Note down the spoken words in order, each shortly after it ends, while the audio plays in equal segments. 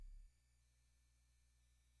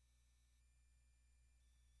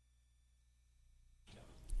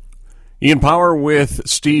Ian Power with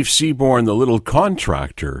Steve Seaborn, the little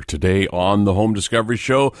contractor. Today on the Home Discovery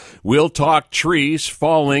Show, we'll talk trees,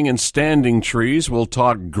 falling and standing trees. We'll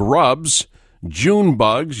talk grubs, June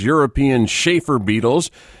bugs, European Schaefer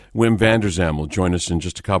beetles. Wim Vander Zalm will join us in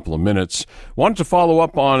just a couple of minutes. Wanted to follow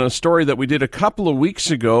up on a story that we did a couple of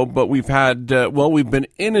weeks ago, but we've had, we've been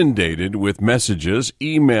inundated with messages,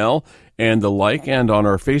 email, and the like, and on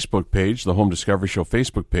our Facebook page, the Home Discovery Show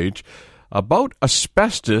Facebook page, about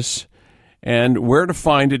asbestos and where to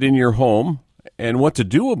find it in your home and what to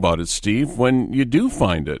do about it, Steve, when you do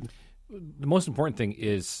find it. The most important thing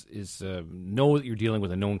is know that you're dealing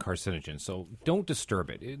with a known carcinogen, so don't disturb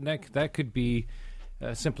it. That could be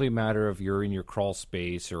simply a matter of you're in your crawl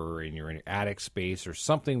space or in your attic space or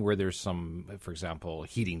something where there's some, for example,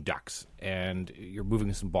 heating ducts, and you're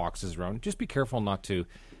moving some boxes around. Just be careful not to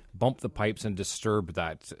bump the pipes and disturb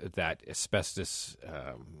that asbestos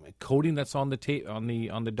coating that's on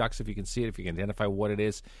the ducts. If you can see it, if you can identify what it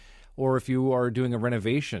is, or if you are doing a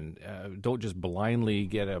renovation, don't just blindly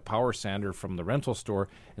get a power sander from the rental store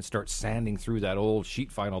and start sanding through that old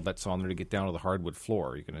sheet vinyl that's on there to get down to the hardwood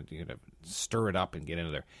floor. You're gonna stir it up and get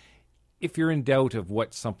into there. If you're in doubt of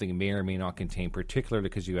what something may or may not contain, particularly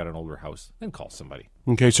because you got an older house, then call somebody.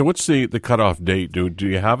 Okay, so what's the cutoff date? Do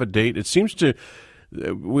you have a date? It seems to.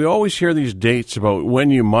 We always hear these dates about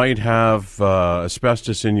when you might have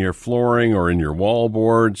asbestos in your flooring or in your wall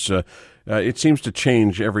boards. It seems to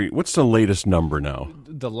change what's the latest number now?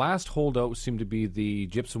 The last holdout seemed to be the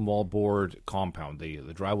gypsum wallboard compound, the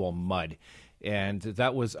drywall mud. And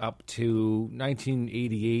that was up to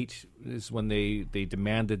 1988 is when they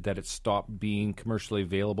demanded that it stop being commercially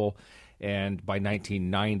available. And by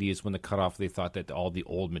 1990 is when the cutoff, they thought that all the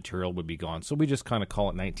old material would be gone. So we just kind of call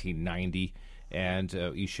it 1990. And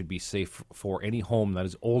you should be safe for any home that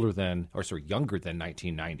is younger than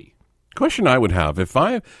 1990. Question I would have, if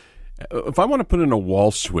I want to put in a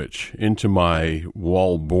wall switch into my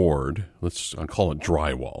wall board, I'll call it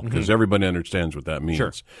drywall, because everybody understands what that means.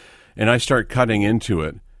 Sure. And I start cutting into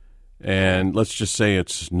it, and let's just say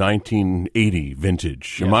it's 1980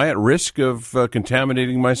 vintage. Yeah. Am I at risk of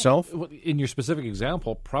contaminating myself? In your specific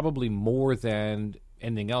example, probably more than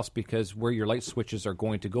anything else, because where your light switches are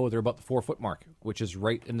going to go, they're about the 4-foot mark, which is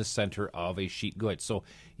right in the center of a sheet good. So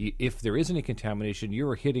if there is any contamination,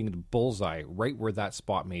 you're hitting the bullseye right where that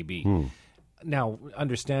spot may be. Now,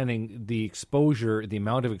 understanding the exposure, the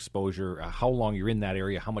amount of exposure, how long you're in that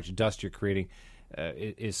area, how much dust you're creating,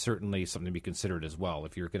 is certainly something to be considered as well.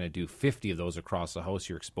 If you're going to do 50 of those across the house,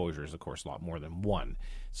 your exposure is, of course, a lot more than one.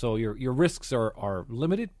 So your risks are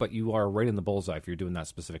limited, but you are right in the bullseye if you're doing that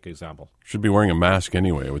specific example. Should be wearing a mask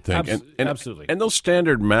anyway, I would think. Absolutely. And those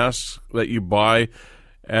standard masks that you buy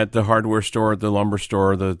at the hardware store, the lumber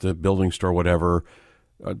store, the building store, whatever,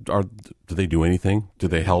 do they do anything? Do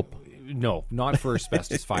they help? No, not for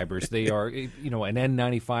asbestos fibers. They are, an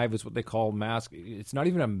N95 is what they call mask. It's not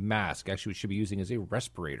even a mask. Actually, what you should be using is a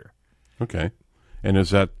respirator. Okay. And is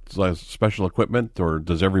that special equipment, or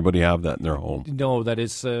does everybody have that in their home? No, that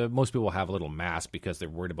is, most people have a little mask because they're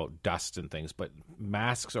worried about dust and things, but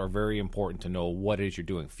masks are very important to know what it is you're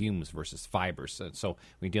doing, fumes versus fibers. And so when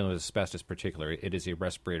you're dealing with asbestos particularly, it is a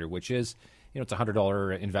respirator, which is, it's a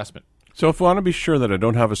 $100 investment. So if I want to be sure that I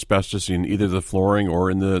don't have asbestos in either the flooring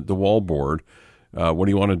or in the wall board, what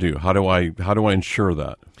do you want to do? How do I ensure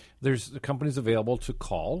that? There's companies available to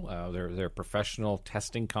call. They're professional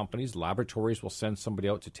testing companies. Laboratories will send somebody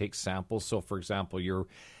out to take samples. So, for example, you're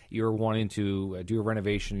wanting to do a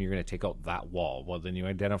renovation, you're going to take out that wall. Well, then you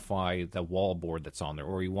identify the wall board that's on there,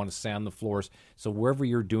 or you want to sand the floors. So wherever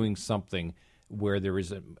you're doing something where there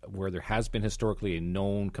has been historically a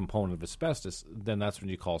known component of asbestos, then that's when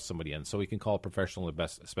you call somebody in. So you can call a professional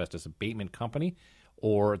asbestos abatement company,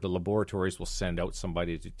 or the laboratories will send out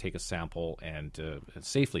somebody to take a sample and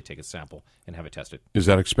safely take a sample and have it tested. Is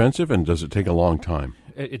that expensive, and does it take a long time?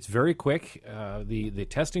 It's very quick. The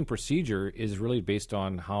testing procedure is really based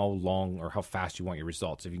on how long or how fast you want your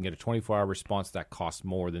results. If you can get a 24-hour response, that costs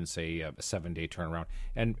more than, say, a 7-day turnaround.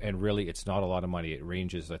 And really, it's not a lot of money. It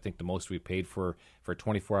ranges. I think the most we paid for a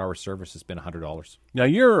 24-hour service has been $100. Now,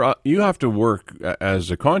 you have to work as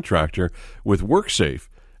a contractor with WorkSafe.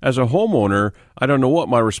 As a homeowner, I don't know what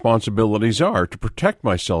my responsibilities are to protect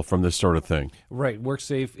myself from this sort of thing. Right.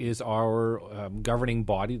 WorkSafe is our governing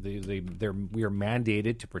body. We are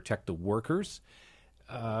mandated to protect the workers.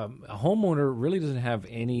 A homeowner really doesn't have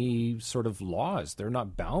any sort of laws. They're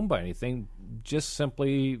not bound by anything, just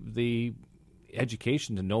simply the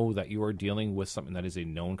education to know that you are dealing with something that is a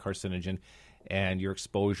known carcinogen, and your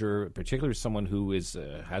exposure, particularly someone who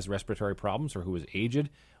has respiratory problems or who is aged,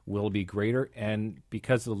 will be greater. And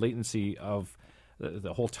because of the latency of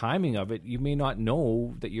the whole timing of it, you may not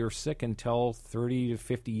know that you're sick until 30 to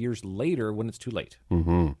 50 years later when it's too late.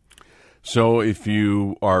 Mm-hmm. So if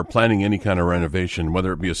you are planning any kind of renovation,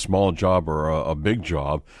 whether it be a small job or a big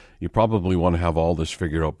job, you probably want to have all this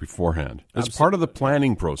figured out beforehand. It's part of the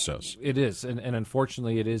planning process. It is, and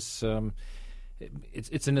unfortunately it is...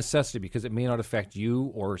 It's a necessity because it may not affect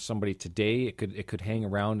you or somebody today. It could hang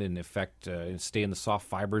around and affect stay in the soft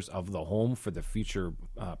fibers of the home for the future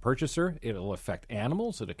purchaser. It'll affect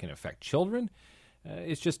animals. It can affect children.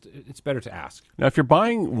 It's better to ask. Now, if you're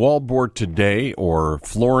buying wallboard today or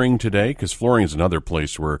flooring today, because flooring is another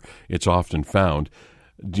place where it's often found,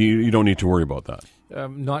 you don't need to worry about that.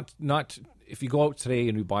 Not. If you go out today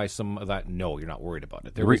and you buy some of that, no, you're not worried about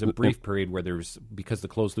it. There was a brief period where because the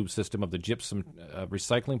closed loop system of the gypsum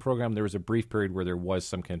recycling program, there was a brief period where there was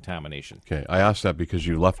some contamination. Okay, I asked that because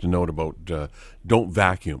you left a note about don't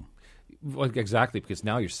vacuum. Well, exactly, because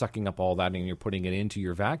now you're sucking up all that and you're putting it into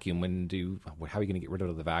your vacuum. How are you going to get rid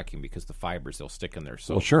of the vacuum? Because the fibers, they'll stick in there.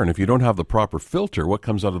 So. Well, sure, and if you don't have the proper filter, what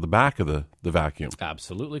comes out of the back of the vacuum?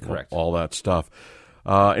 Absolutely correct. All that stuff.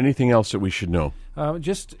 Anything else that we should know?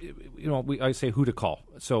 I say who to call.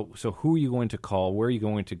 So who are you going to call? Where are you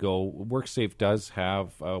going to go? WorkSafe does have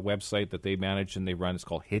a website that they manage and they run. It's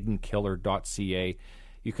called hiddenkiller.ca.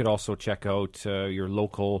 You could also check out your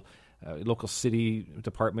local city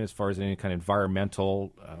department as far as any kind of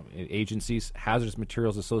environmental agencies. Hazardous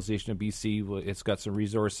Materials Association of BC, it's got some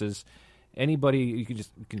resources. Anybody, you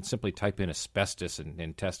can simply type in asbestos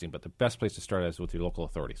and testing, but the best place to start is with your local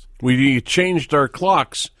authorities. We changed our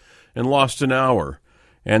clocks and lost an hour,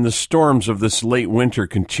 and the storms of this late winter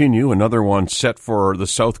continue. Another one set for the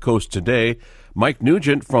South Coast today. Mike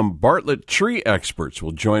Nugent from Bartlett Tree Experts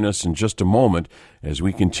will join us in just a moment as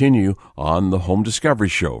we continue on the Home Discovery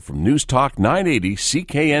Show from News Talk 980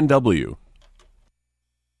 CKNW.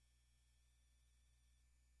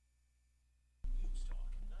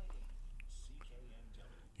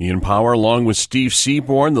 Ian Power along with Steve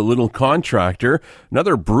Seaborn, the little contractor.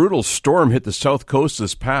 Another brutal storm hit the South Coast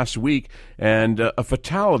this past week, and a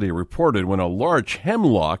fatality reported when a large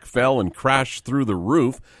hemlock fell and crashed through the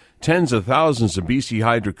roof. Tens of thousands of BC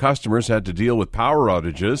Hydro customers had to deal with power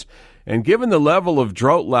outages, and given the level of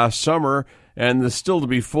drought last summer and the still to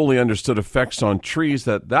be fully understood effects on trees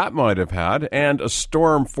that might have had, and a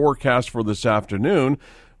storm forecast for this afternoon,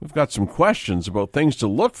 we've got some questions about things to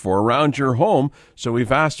look for around your home, so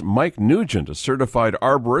we've asked Mike Nugent, a certified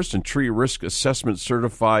arborist and tree risk assessment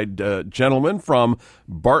certified gentleman from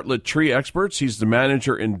Bartlett Tree Experts. He's the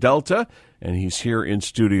manager in Delta, and he's here in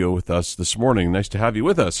studio with us this morning. Nice to have you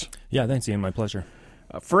with us. Yeah, thanks, Ian. My pleasure.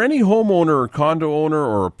 For any homeowner or condo owner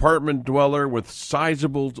or apartment dweller with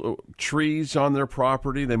sizable trees on their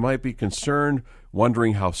property, they might be concerned,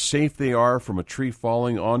 wondering how safe they are from a tree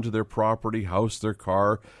falling onto their property, house, their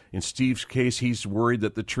car. In Steve's case, he's worried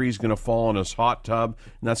that the tree's going to fall on his hot tub,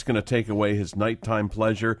 and that's going to take away his nighttime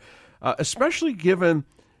pleasure, especially given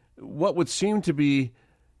what would seem to be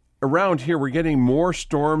around here. We're getting more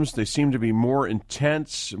storms. They seem to be more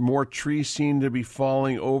intense. More trees seem to be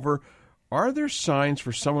falling over. Are there signs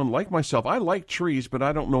for someone like myself? I like trees, but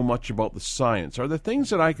I don't know much about the science. Are there things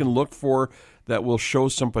that I can look for that will show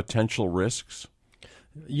some potential risks?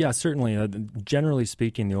 Yeah, certainly. Generally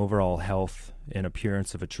speaking, the overall health and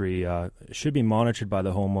appearance of a tree should be monitored by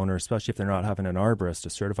the homeowner, especially if they're not having an arborist, a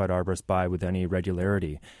certified arborist, by with any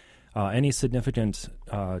regularity. Any significant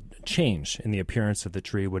change in the appearance of the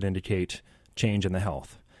tree would indicate change in the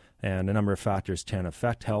health. And a number of factors can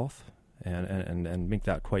affect health and make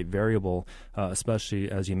that quite variable,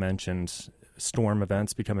 especially, as you mentioned, storm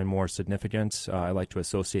events becoming more significant. I like to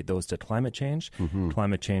associate those to climate change. Mm-hmm.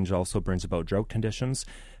 Climate change also brings about drought conditions.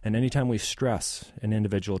 And anytime we stress an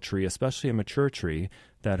individual tree, especially a mature tree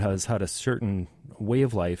that has had a certain way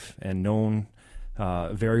of life and known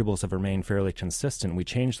variables have remained fairly consistent, we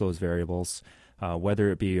change those variables,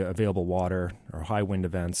 whether it be available water or high wind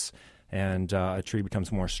events, and a tree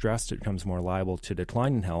becomes more stressed, it becomes more liable to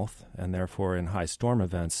decline in health, and therefore in high storm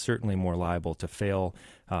events, certainly more liable to fail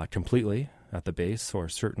completely at the base, or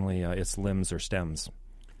certainly its limbs or stems.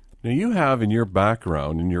 Now, you have in your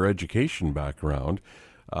background, in your education background,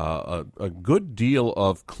 a good deal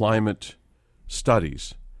of climate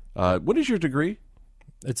studies. What is your degree?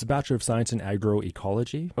 It's a Bachelor of Science in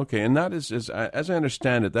Agroecology. Okay, and that is, as I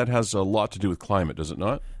understand it, that has a lot to do with climate, does it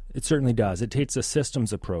not? It certainly does. It takes a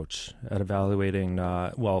systems approach at evaluating,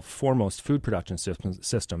 foremost food production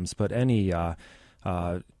systems, but any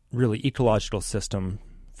really ecological system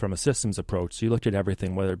from a systems approach. So you look at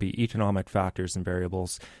everything, whether it be economic factors and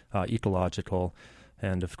variables, ecological,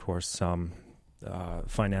 and of course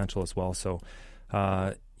financial as well. So,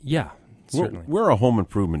 certainly. We're a home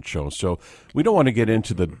improvement show, so we don't want to get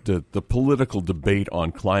into the political debate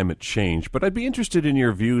on climate change, but I'd be interested in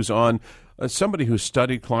your views on somebody who's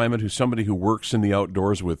studied climate, who's somebody who works in the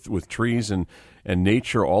outdoors with trees and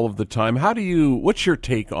nature all of the time. What's your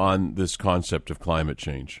take on this concept of climate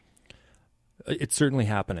change? It's certainly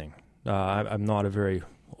happening. I'm not a very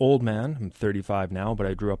old man. I'm 35 now, but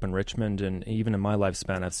I grew up in Richmond, and even in my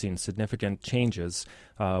lifespan, I've seen significant changes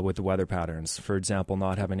with the weather patterns. For example,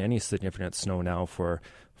 not having any significant snow now for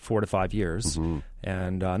 4 to 5 years. Mm-hmm.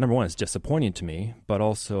 And number one, it's disappointing to me, but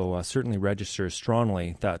also certainly registers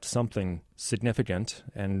strongly that something significant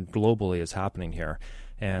and globally is happening here.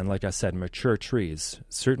 And like I said, mature trees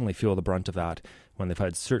certainly feel the brunt of that when they've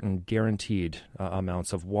had certain guaranteed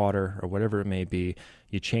amounts of water or whatever it may be.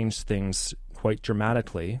 You change things quite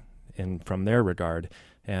dramatically from their regard,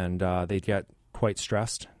 and they get quite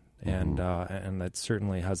stressed, and that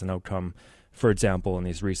certainly has an outcome. For example, in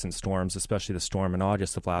these recent storms, especially the storm in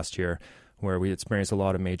August of last year, where we experienced a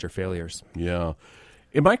lot of major failures. Yeah.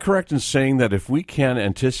 Am I correct in saying that if we can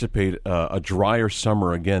anticipate a drier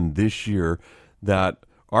summer again this year, that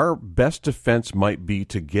our best defense might be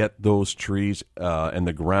to get those trees and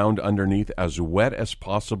the ground underneath as wet as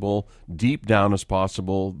possible, deep down as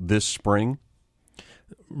possible this spring?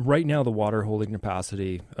 Right now, the water holding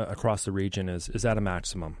capacity across the region is at a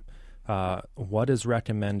maximum. What is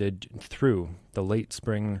recommended through the late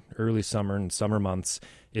spring, early summer, and summer months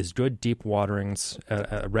is good deep waterings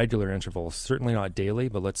at regular intervals. Certainly not daily,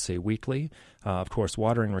 but let's say weekly. Of course,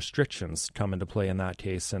 watering restrictions come into play in that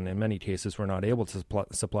case, and in many cases we're not able to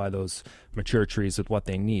supply those mature trees with what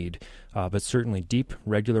they need. But certainly deep,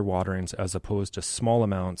 regular waterings as opposed to small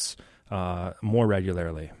amounts more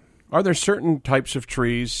regularly. Are there certain types of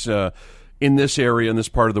trees in this area, in this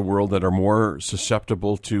part of the world, that are more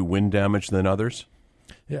susceptible to wind damage than others?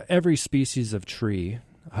 Yeah, every species of tree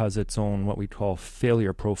has its own what we call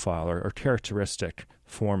failure profile or characteristic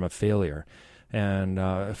form of failure. And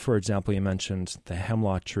for example, you mentioned the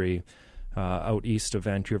hemlock tree out east of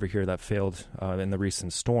Vancouver here that failed in the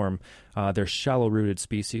recent storm. They're shallow-rooted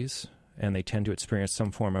species, and they tend to experience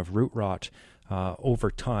some form of root rot over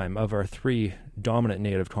time. Of our three dominant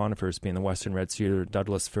native conifers, being the western red cedar,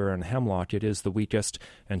 Douglas fir, and hemlock, it is the weakest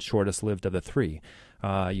and shortest lived of the three.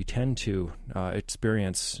 You tend to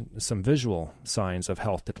experience some visual signs of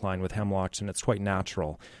health decline with hemlocks, and it's quite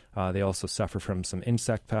natural. They also suffer from some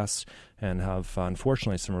insect pests and have,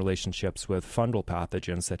 unfortunately, some relationships with fungal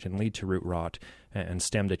pathogens that can lead to root rot and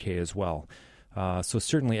stem decay as well. So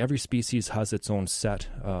certainly every species has its own set,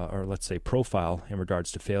 or let's say profile, in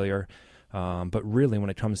regards to failure. But really, when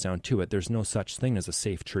it comes down to it, there's no such thing as a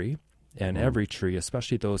safe tree. And every tree,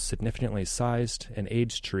 especially those significantly sized and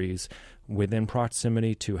aged trees within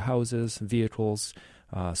proximity to houses, vehicles,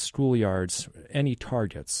 schoolyards, any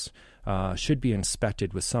targets, should be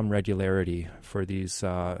inspected with some regularity for these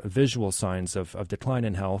visual signs of decline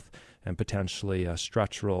in health and potentially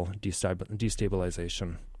structural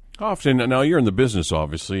destabilization. Often, now you're in the business,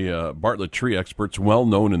 obviously, Bartlett tree experts, well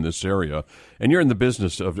known in this area, and you're in the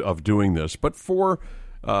business of doing this. But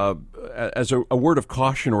as a word of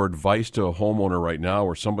caution or advice to a homeowner right now,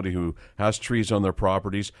 or somebody who has trees on their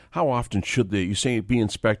properties, how often should they? You say be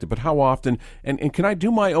inspected, but how often? And can I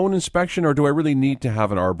do my own inspection, or do I really need to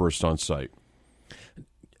have an arborist on site?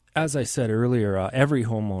 As I said earlier, every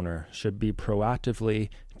homeowner should be proactively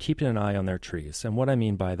keeping an eye on their trees. And what I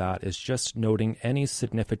mean by that is just noting any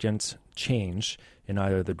significant change in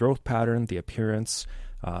either the growth pattern, the appearance,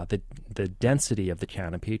 the density of the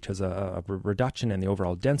canopy, because a reduction in the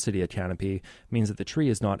overall density of canopy means that the tree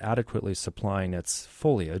is not adequately supplying its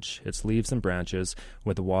foliage, its leaves and branches,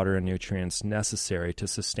 with the water and nutrients necessary to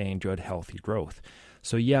sustain good, healthy growth.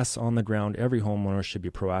 So yes, on the ground, every homeowner should be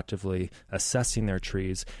proactively assessing their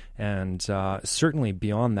trees, and certainly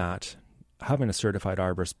beyond that, having a certified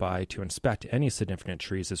arborist by to inspect any significant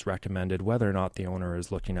trees is recommended, whether or not the owner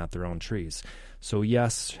is looking at their own trees. So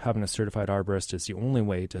yes, having a certified arborist is the only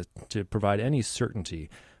way to provide any certainty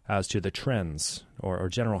as to the trends or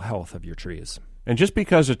general health of your trees. And just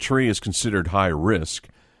because a tree is considered high risk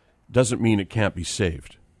doesn't mean it can't be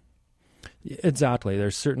saved. Exactly.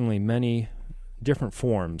 There's certainly many different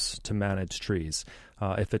forms to manage trees.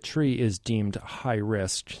 If a tree is deemed high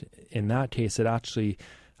risk, in that case, it actually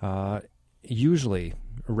usually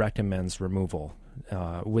recommends removal.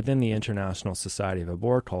 Within the International Society of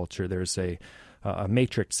Arboriculture, there's a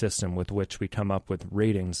matrix system with which we come up with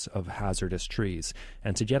ratings of hazardous trees.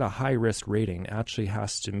 And to get a high-risk rating actually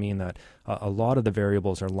has to mean that a lot of the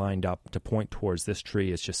variables are lined up to point towards this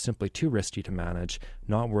tree is just simply too risky to manage,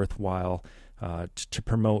 not worthwhile, to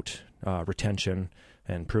promote retention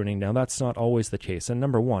and pruning. Now, that's not always the case. And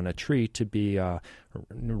number one, a tree to be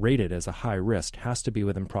rated as a high risk has to be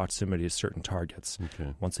within proximity to certain targets.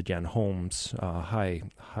 Okay. Once again, homes, high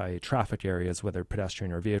traffic areas, whether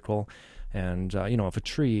pedestrian or vehicle. And, if a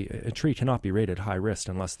tree cannot be rated high risk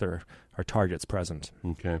unless there are targets present.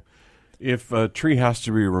 Okay. If a tree has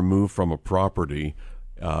to be removed from a property,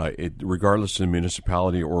 regardless of the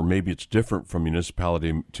municipality, or maybe it's different from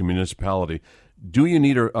municipality to municipality, do you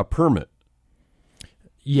need a permit?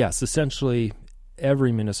 Yes, essentially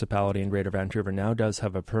every municipality in Greater Vancouver now does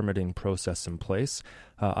have a permitting process in place.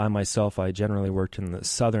 I generally worked in the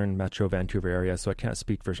southern Metro Vancouver area, so I can't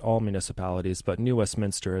speak for all municipalities, but New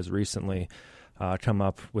Westminster has recently come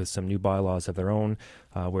up with some new bylaws of their own,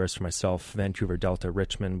 whereas for myself, Vancouver, Delta,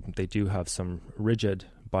 Richmond, they do have some rigid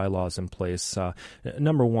bylaws in place.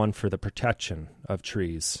 Number one, for the protection of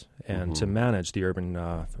trees and to manage the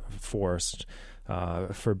urban forest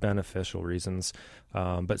for beneficial reasons.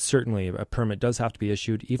 But certainly a permit does have to be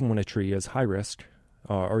issued even when a tree is high risk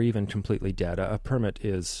or even completely dead. A permit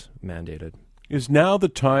is mandated. Is now the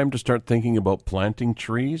time to start thinking about planting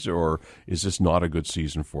trees, or is this not a good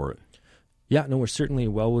season for it? Yeah, no, we're certainly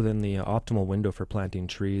well within the optimal window for planting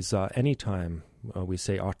trees. Anytime we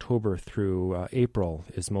say October through April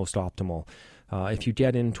is most optimal. If you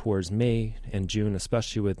get in towards May and June,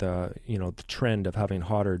 especially with the trend of having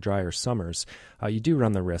hotter, drier summers, you do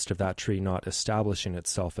run the risk of that tree not establishing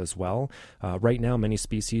itself as well. Right now, many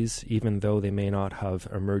species, even though they may not have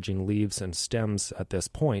emerging leaves and stems at this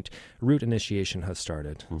point, root initiation has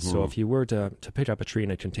started. So if you were to pick up a tree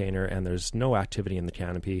in a container and there's no activity in the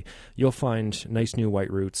canopy, you'll find nice new white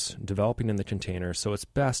roots developing in the container. So it's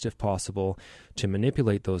best, if possible, to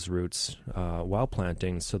manipulate those roots while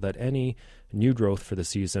planting so that any new growth for the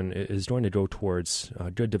season is going to go towards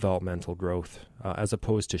good developmental growth as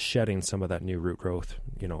opposed to shedding some of that new root growth,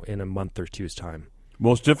 in a month or two's time.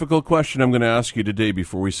 Most difficult question I'm going to ask you today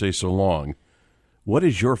before we say so long. What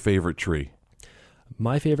is your favorite tree?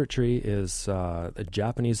 My favorite tree is the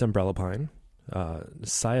Japanese umbrella pine,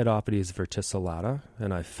 Cyadopodes verticillata,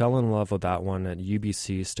 and I fell in love with that one at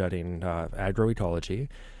UBC studying agroecology.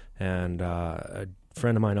 And a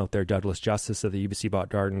friend of mine out there, Douglas Justice of the UBC Bot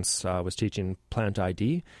Gardens, was teaching plant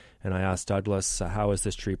ID, and I asked Douglas, how is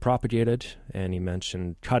this tree propagated? And he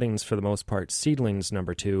mentioned cuttings for the most part, seedlings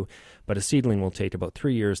number 2, but a seedling will take about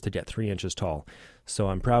 3 years to get 3 inches tall. So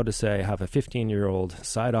I'm proud to say I have a 15-year-old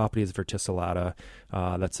Cyadopodes verticillata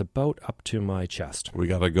that's about up to my chest. We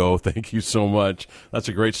got to go. Thank you so much. That's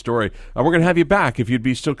a great story. We're going to have you back if you'd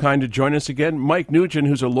be so kind to join us again. Mike Nugent,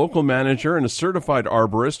 who's a local manager and a certified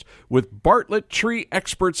arborist with Bartlett Tree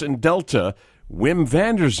Experts in Delta, Wim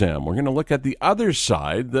Vander Zalm. We're going to look at the other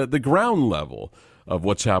side, the ground level of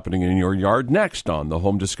what's happening in your yard next on the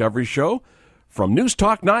Home Discovery Show from News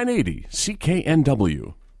Talk 980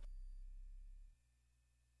 CKNW.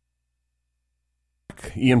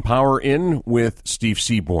 Ian Power in with Steve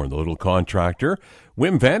Seaborn, the little contractor.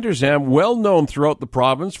 Wim Vander Zalm, well known throughout the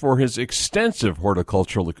province for his extensive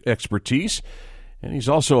horticultural expertise. And he's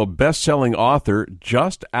also a best-selling author,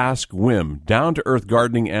 Just Ask Wim, Down-to-Earth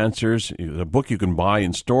Gardening Answers, a book you can buy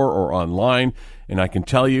in store or online. And I can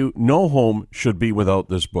tell you, no home should be without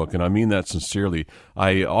this book, and I mean that sincerely.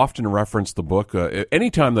 I often reference the book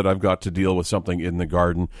anytime that I've got to deal with something in the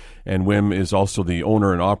garden. And Wim is also the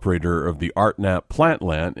owner and operator of the ArtNat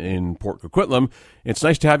Plantland in Port Coquitlam. It's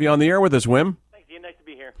nice to have you on the air with us, Wim. Thanks, Ian. Nice to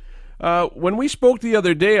be here. When we spoke the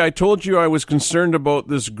other day, I told you I was concerned about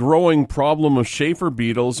this growing problem of Schaefer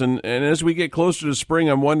beetles, and as we get closer to spring,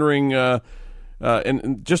 I'm wondering,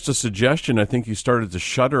 and just a suggestion, I think you started to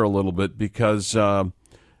shudder a little bit because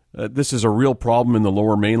this is a real problem in the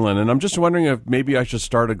Lower Mainland, and I'm just wondering if maybe I should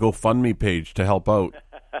start a GoFundMe page to help out.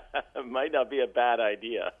 It might not be a bad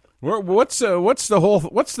idea. What's going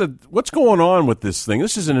on with this thing?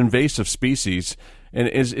 This is an invasive species. And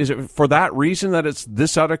is it for that reason that it's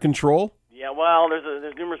this out of control? Yeah, well,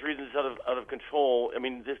 there's numerous reasons out of control. I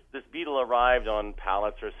mean, this beetle arrived on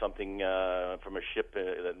pallets or something from a ship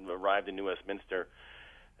that arrived in New Westminster,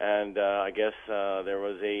 and I guess there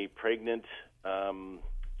was a pregnant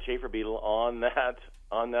Schaefer beetle on that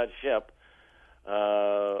ship,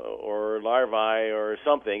 or larvae or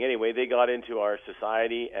something. Anyway, they got into our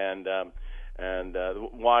society, and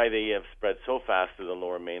why they have spread so fast through the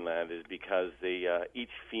Lower Mainland is because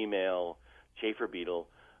each female Schaefer beetle,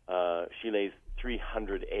 she lays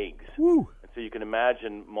 300 eggs. Woo. And so you can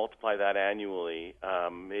imagine, multiply that annually,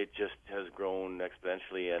 it just has grown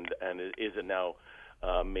exponentially and is now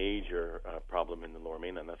major problem in the Lower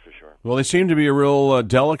Mainland, that's for sure. Well, they seem to be a real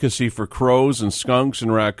delicacy for crows and skunks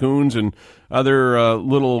and raccoons and other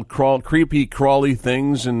little creepy, crawly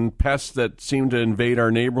things and pests that seem to invade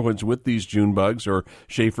our neighborhoods with these June bugs or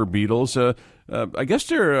Schaefer beetles. I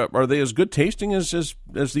guess are they as good tasting as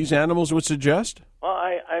these animals would suggest? Well,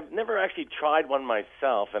 I've never actually tried one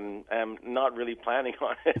myself, and I'm not really planning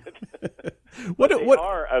on it. They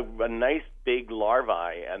are a nice big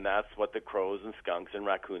larvae, and that's what the crows and skunks and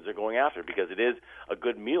raccoons are going after, because it is a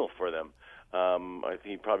good meal for them. I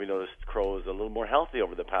think you probably noticed crows a little more healthy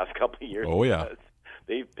over the past couple of years. Oh, yeah.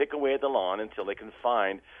 They pick away at the lawn until they can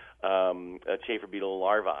find a Schaefer beetle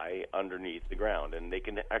larvae underneath the ground, and they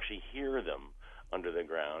can actually hear them under the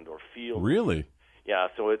ground or feel them. Really? Yeah,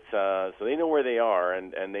 so it's so they know where they are,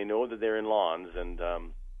 and they know that they're in lawns, and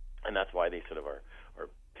that's why they sort of are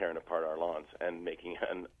tearing apart our lawns and making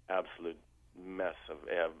an absolute mess of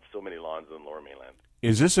so many lawns in the Lower Mainland.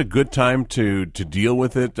 Is this a good time to deal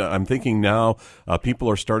with it? I'm thinking now people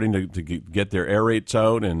are starting to get their aerates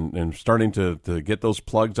out and starting to get those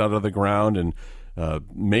plugs out of the ground and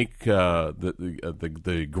make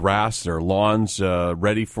the grass, their lawns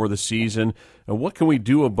ready for the season. What can we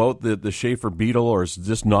do about the Schaefer beetle, or is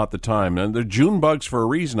this not the time? And they're June bugs for a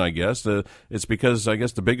reason, I guess. It's because I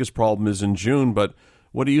guess the biggest problem is in June, but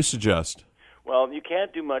what do you suggest? Well, you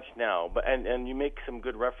can't do much now, but and you make some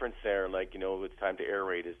good reference there, like, it's time to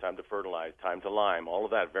aerate, it's time to fertilize, time to lime, all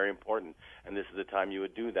of that, very important, and this is the time you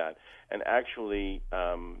would do that. And actually,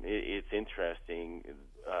 it's interesting,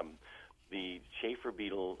 the Schaefer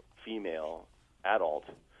beetle female adult,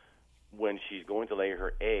 when she's going to lay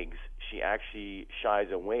her eggs, she actually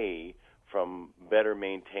shies away from better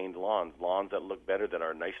maintained lawns that look better, that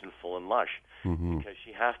are nice and full and lush, because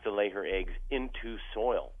she has to lay her eggs into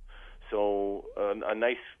soil. So a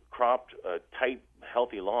nice cropped, tight,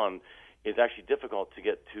 healthy lawn is actually difficult for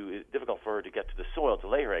her to get to the soil to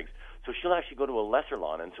lay her eggs. So she'll actually go to a lesser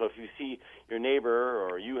lawn. And so if you see your neighbor,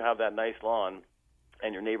 or you have that nice lawn,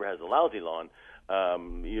 and your neighbor has a lousy lawn,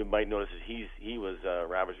 you might notice that he was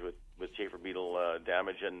ravaged with Schaefer beetle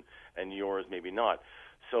damage, and yours maybe not.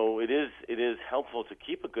 So it is helpful to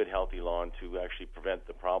keep a good, healthy lawn to actually prevent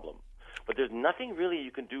the problem. But there's nothing really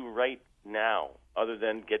you can do right now other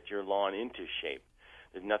than get your lawn into shape.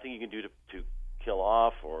 There's nothing you can do to kill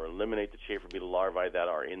off or eliminate the Schaefer beetle larvae that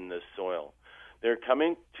are in the soil. They're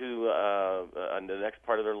coming to the next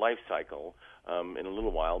part of their life cycle in a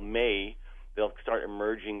little while. May, they'll start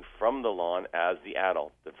emerging from the lawn as the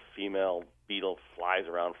adult. The female beetle flies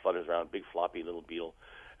around, flutters around, big floppy little beetle.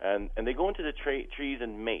 And they go into the trees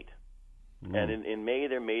and mate. And in May,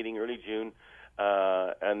 they're mating, early June.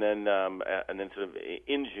 And then sort of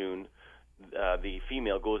in June, the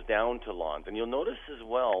female goes down to lawns. And you'll notice as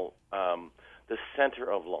well the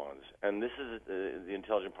center of lawns. And this is the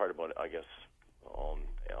intelligent part about, I guess, all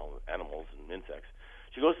animals and insects.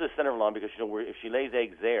 She goes to the center of the lawn because, if she lays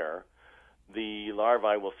eggs there, the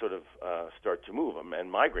larvae will sort of start to move them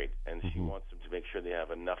and migrate. And she wants them to make sure they have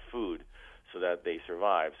enough food so that they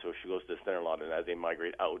survive. So she goes to the center lawn, and as they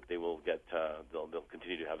migrate out, they will get they'll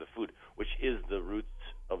continue to have the food, which is the roots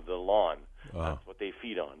of the lawn. That's what they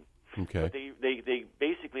feed on. Okay. But they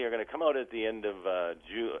basically are going to come out at the end of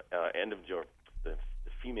June. The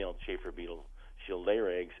female Schaefer beetle, she'll lay her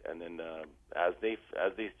eggs, and then as they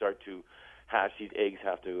start to hatch, these eggs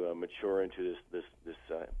have to mature into this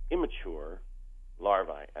immature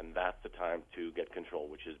larvae, and that's the time to get control,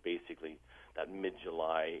 which is basically that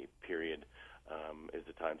mid-July period. Is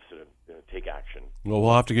the time to sort of take action. Well,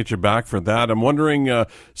 we'll have to get you back for that. I'm wondering,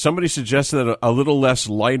 somebody suggested that a little less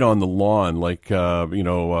light on the lawn, like,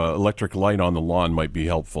 electric light on the lawn might be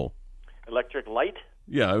helpful. Electric light?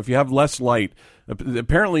 Yeah, if you have less light.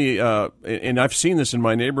 Apparently, and I've seen this in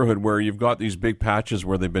my neighborhood where you've got these big patches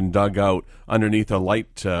where they've been dug out underneath a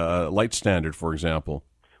light standard, for example.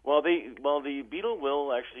 Well, the beetle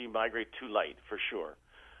will actually migrate to light, for sure.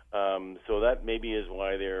 So that maybe is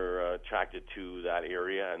why they're attracted to that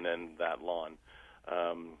area and then that lawn,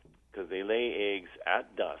 because they lay eggs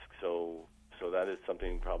at dusk. So that is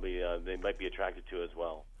something probably they might be attracted to as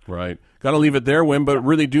well. Right. Got to leave it there, Wim, but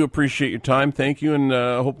really do appreciate your time. Thank you, and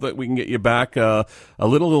hope that we can get you back a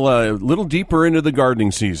little deeper into the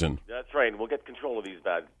gardening season. That's right. We'll get control of these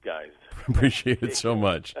bad guys. Appreciate it so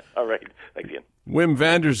much. All right. Thanks again. Wim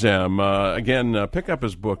Vander Zalm, again, pick up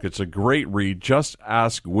his book. It's a great read. Just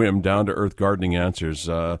Ask Wim, Down-to-Earth Gardening Answers.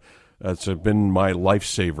 It's been my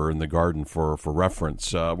lifesaver in the garden for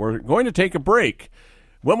reference. We're going to take a break.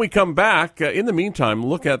 When we come back, in the meantime,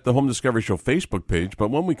 look at the Home Discovery Show Facebook page. But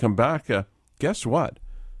when we come back, guess what?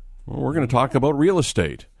 Well, we're going to talk about real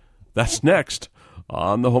estate. That's next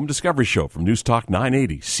on the Home Discovery Show from News Talk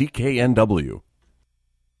 980 CKNW.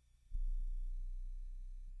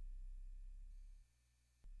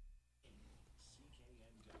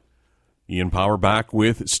 Ian Power back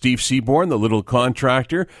with Steve Seaborn, the little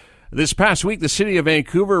contractor. This past week, the City of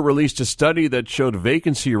Vancouver released a study that showed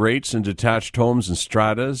vacancy rates in detached homes and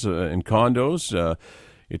stratas and condos.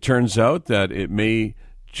 It turns out that it may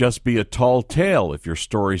just be a tall tale if your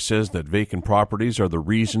story says that vacant properties are the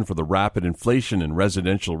reason for the rapid inflation in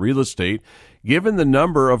residential real estate. Given the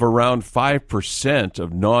number of around 5%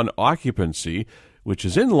 of non-occupancy, which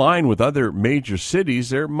is in line with other major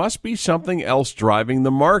cities, there must be something else driving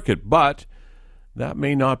the market. But that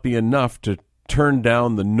may not be enough to turn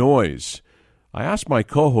down the noise. I asked my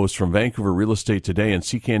co-host from Vancouver Real Estate Today and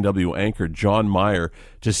CKNW anchor John Meyer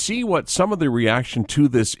to see what some of the reaction to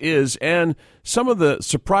this is and some of the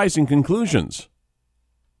surprising conclusions.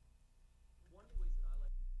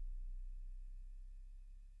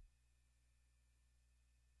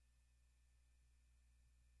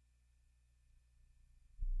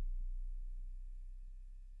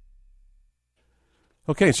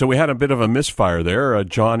 Okay, so we had a bit of a misfire there.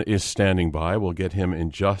 John is standing by. We'll get him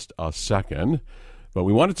in just a second. But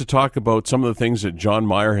we wanted to talk about some of the things that John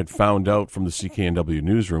Meyer had found out from the CKNW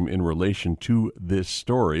newsroom in relation to this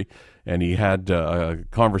story. And he had a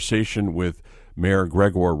conversation with Mayor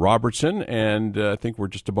Gregor Robertson, and I think we're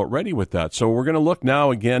just about ready with that. So we're going to look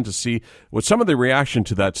now again to see what some of the reaction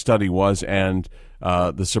to that study was and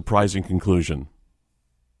the surprising conclusion.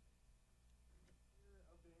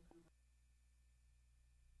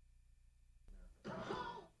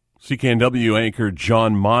 CKNW anchor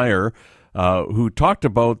John Meyer, who talked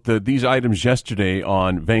about these items yesterday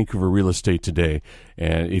on Vancouver Real Estate Today.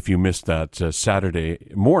 And if you missed that, Saturday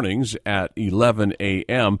mornings at 11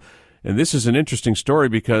 a.m. And this is an interesting story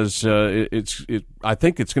because I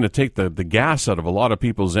think it's going to take the gas out of a lot of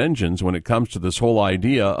people's engines when it comes to this whole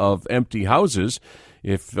idea of empty houses.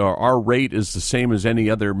 If our rate is the same as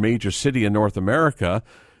any other major city in North America,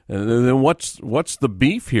 then what's the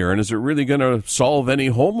beef here, and is it really going to solve any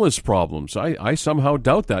homeless problems? I somehow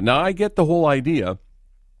doubt that. Now, I get the whole idea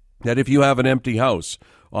that if you have an empty house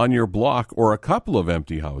on your block or a couple of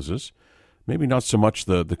empty houses, maybe not so much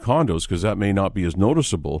the condos because that may not be as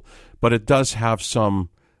noticeable, but it does have some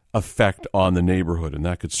effect on the neighborhood, and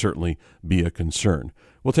that could certainly be a concern.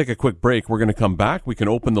 We'll take a quick break. We're going to come back. We can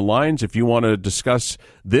open the lines if you want to discuss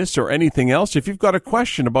this or anything else. If you've got a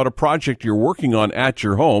question about a project you're working on at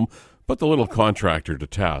your home, put the little contractor to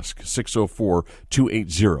task.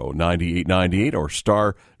 604-280-9898 or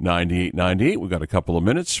star 9898. We've got a couple of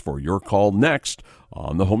minutes for your call next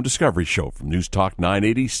on the Home Discovery Show from News Talk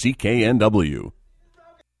 980 CKNW.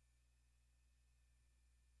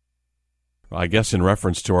 I guess in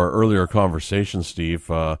reference to our earlier conversation,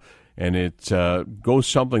 Steve, and it goes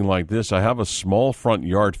something like this. I have a small front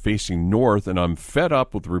yard facing north, and I'm fed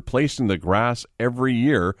up with replacing the grass every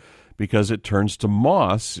year because it turns to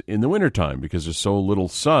moss in the wintertime because there's so little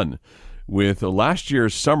sun. With last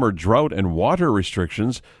year's summer drought and water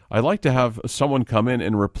restrictions, I'd like to have someone come in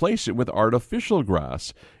and replace it with artificial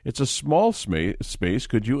grass. It's a small space.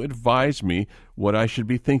 Could you advise me what I should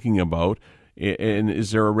be thinking about? And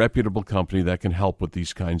is there a reputable company that can help with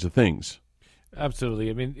these kinds of things? Absolutely.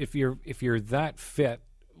 I mean, if you're that fit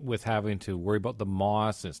with having to worry about the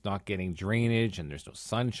moss and it's not getting drainage and there's no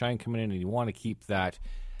sunshine coming in and you want to keep that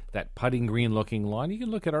putting green looking lawn, you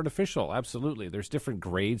can look at artificial. Absolutely. There's different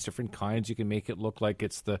grades, different kinds. You can make it look like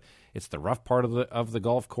it's the rough part of the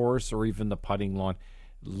golf course or even the putting lawn.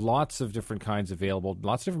 Lots of different kinds available,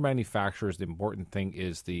 lots of different manufacturers. The important thing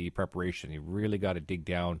is the preparation. You really got to dig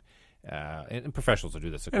down. And professionals will do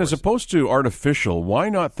this, of course. As opposed to artificial, why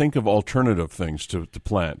not think of alternative things to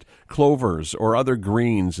plant? Clovers or other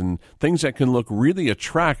greens and things that can look really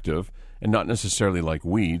attractive and not necessarily like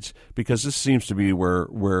weeds, because this seems to be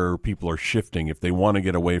where people are shifting if they want to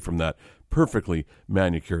get away from that perfectly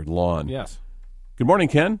manicured lawn. Yes. Good morning,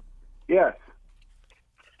 Ken. Yes.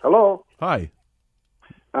 Hello. Hi.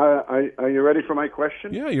 Are you ready for my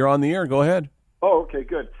question? Yeah, you're on the air. Go ahead. Oh, okay,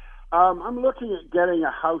 good. I'm looking at getting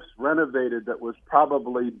a house renovated that was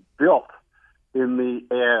probably built in the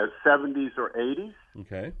 70s or 80s.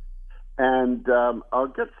 Okay. And I'll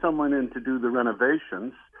get someone in to do the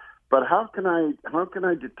renovations. But how can I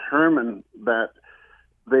determine that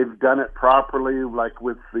they've done it properly, like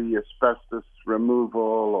with the asbestos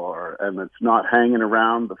removal, and it's not hanging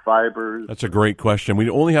around the fibers? That's a great question. We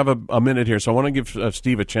only have a minute here, so I want to give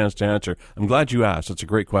Steve a chance to answer. I'm glad you asked. That's a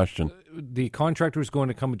great question. The contractor who's going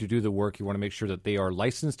to come to do the work, you want to make sure that they are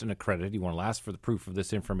licensed and accredited. You want to ask for the proof of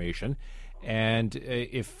this information. And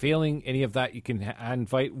if failing any of that, you can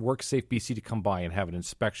invite WorkSafe BC to come by and have an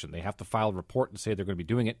inspection. They have to file a report and say they're going to be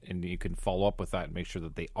doing it, and you can follow up with that and make sure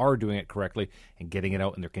that they are doing it correctly and getting it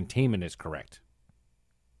out and their containment is correct.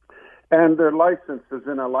 And their license is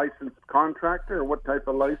in a licensed contractor, or what type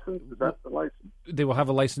of license is that? The license they will have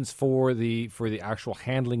a license for the actual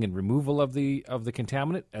handling and removal of the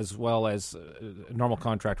contaminant, as well as a normal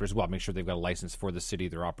contractor as well. Make sure they've got a license for the city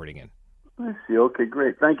they're operating in. I see. Okay,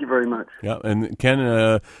 great. Thank you very much. Yeah, and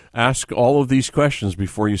Ken, ask all of these questions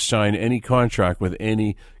before you sign any contract with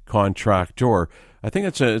any contractor. I think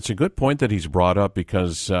it's a good point that he's brought up,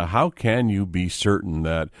 because how can you be certain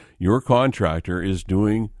that your contractor is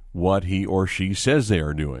doing what he or she says they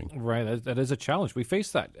are doing? Right, that is a challenge. We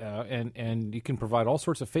face that, and you can provide all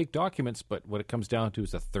sorts of fake documents, but what it comes down to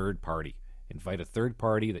is a third party. Invite a third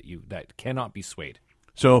party that cannot be swayed.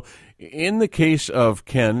 So in the case of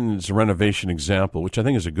Ken's renovation example, which I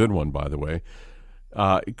think is a good one, by the way,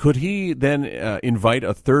 could he then invite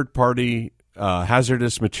a third-party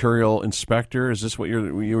hazardous material inspector? Is this what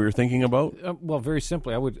you were thinking about? Well, very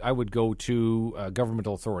simply, I would go to a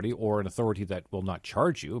governmental authority or an authority that will not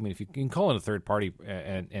charge you. I mean, if you can call in a third party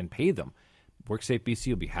and pay them, WorkSafe BC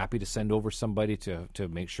will be happy to send over somebody to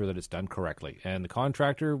make sure that it's done correctly. And the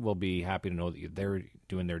contractor will be happy to know that they're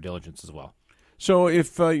doing their diligence as well. So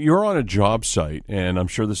if you're on a job site, and I'm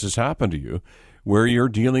sure this has happened to you, where you're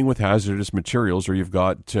dealing with hazardous materials, or you've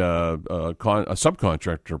got a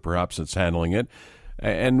subcontractor perhaps that's handling it,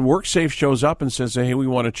 and WorkSafe shows up and says, hey, we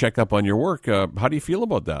want to check up on your work, how do you feel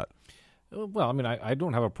about that? Well, I mean, I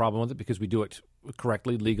don't have a problem with it because we do it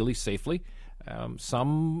correctly, legally, safely.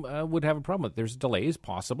 Some would have a problem with it. There's delays,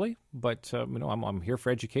 possibly, but I'm here for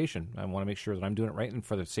education. I want to make sure that I'm doing it right and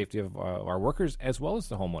for the safety of our workers as well as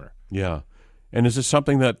the homeowner. Yeah. And is this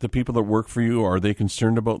something that the people that work for you, are they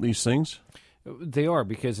concerned about these things? They are,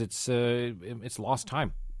 because it's lost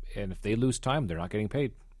time. And if they lose time, they're not getting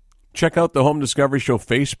paid. Check out the Home Discovery Show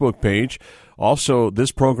Facebook page. Also,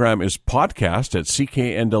 this program is podcast at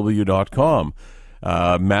cknw.com.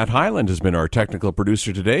 Matt Hyland has been our technical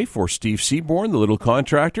producer today for Steve Seaborn, the little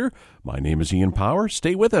contractor. My name is Ian Power.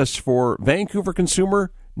 Stay with us for Vancouver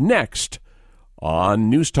Consumer next on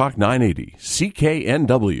News Talk 980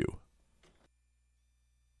 CKNW.